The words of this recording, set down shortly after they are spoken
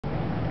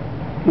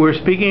We're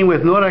speaking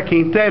with Nora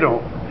Quintero.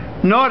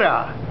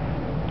 Nora,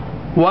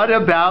 what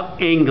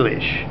about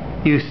English?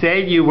 You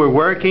said you were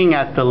working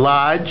at the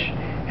lodge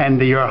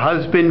and your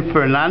husband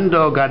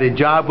Fernando got a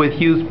job with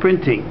Hughes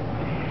Printing.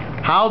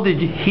 How did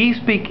he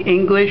speak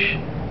English?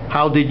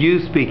 How did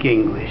you speak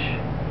English?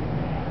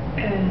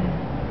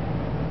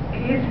 He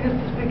used to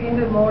speak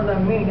English more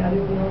than me. I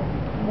didn't know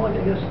more. I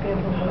just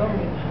came from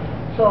Colombia.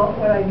 So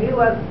what I did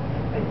was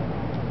I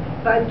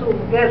tried to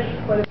guess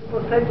what the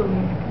people said to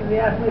me. When they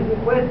asked me a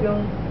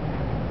question,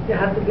 they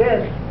had to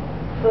guess.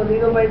 So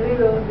little by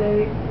little,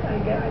 I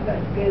got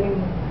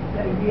getting the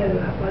idea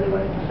of what they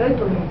wanted to say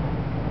to me.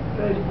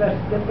 But it's very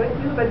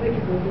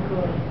difficult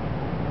because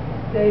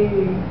they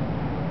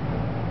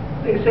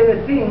say the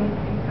thing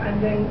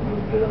and then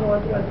you don't know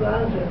what to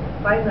answer.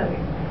 Finally,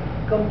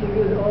 come to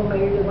you, oh,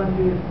 maybe they want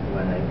this,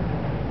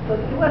 So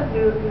it was a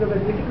little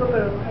bit difficult,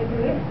 but I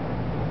did it.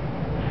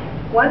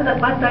 One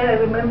time I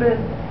remember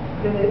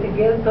the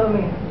girl told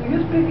me,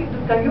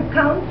 can you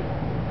count?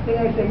 Then I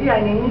said, yeah,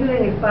 in English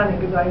and Spanish,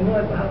 because I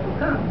know how to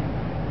count.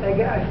 Like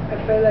I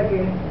felt like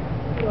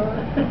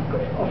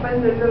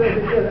offended a little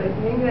bit, like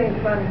in English and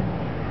Spanish.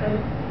 And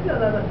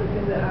that's the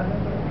thing that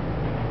happened. But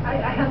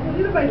I have to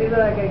little by little,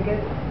 like I get,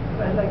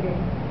 like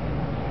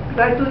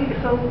try to do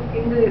some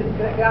English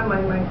grammar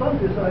in my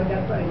country, so I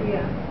got the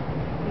idea, how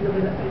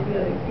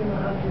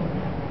to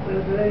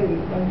relate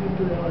one thing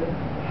to the other.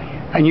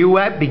 And you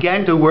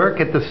began to work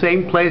at the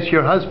same place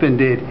your husband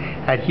did,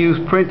 at Hughes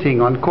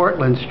Printing on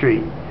Cortlandt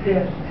Street.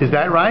 Yes. Is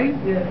that right?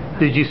 Yes.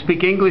 Did you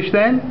speak English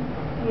then?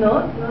 No.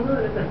 I'm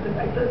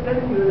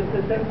telling you, it's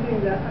the same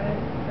thing that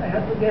I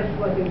had to guess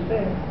what they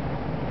said.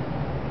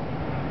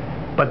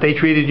 But they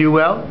treated you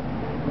well?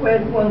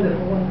 Well,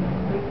 wonderful.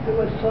 They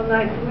were so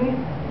nice to me.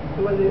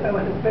 I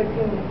was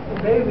expecting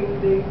a baby.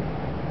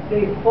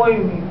 They spoil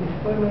me. They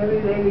spoil me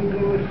every day. They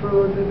bring me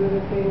fruit, they bring me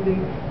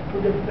things.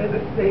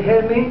 They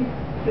help me.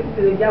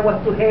 The job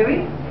was too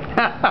heavy.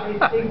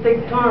 they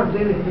take turns,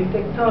 really. They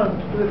take turns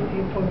to do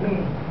it for me.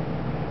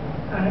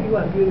 And it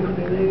was beautiful.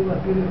 The lady was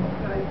beautiful.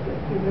 I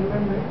still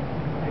remember.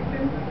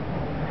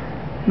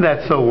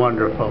 That's so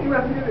wonderful. It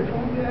was beautiful,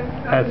 yeah.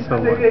 That's so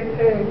wonderful.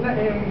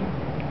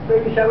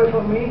 Baby shower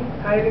for me,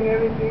 hiding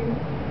everything.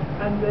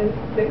 And then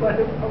they was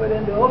over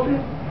there in the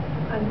office.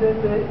 And then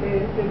they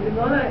said,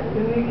 Nora,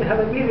 you need to have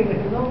a meeting. I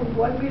said, no,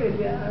 what meeting?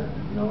 Yeah,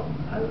 no,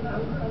 I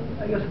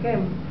just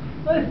came.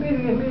 No, it's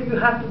meeting, you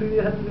have to be,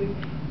 you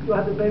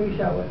have the baby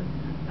shower.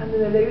 And then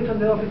the lady from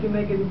the office, she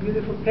made a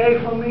beautiful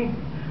cake for me.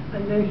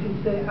 And then she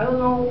said, I don't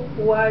know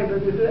why,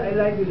 but I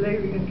like this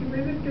lady, and she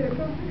made a cake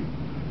for me.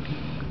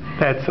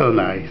 That's so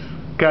nice.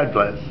 God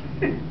bless.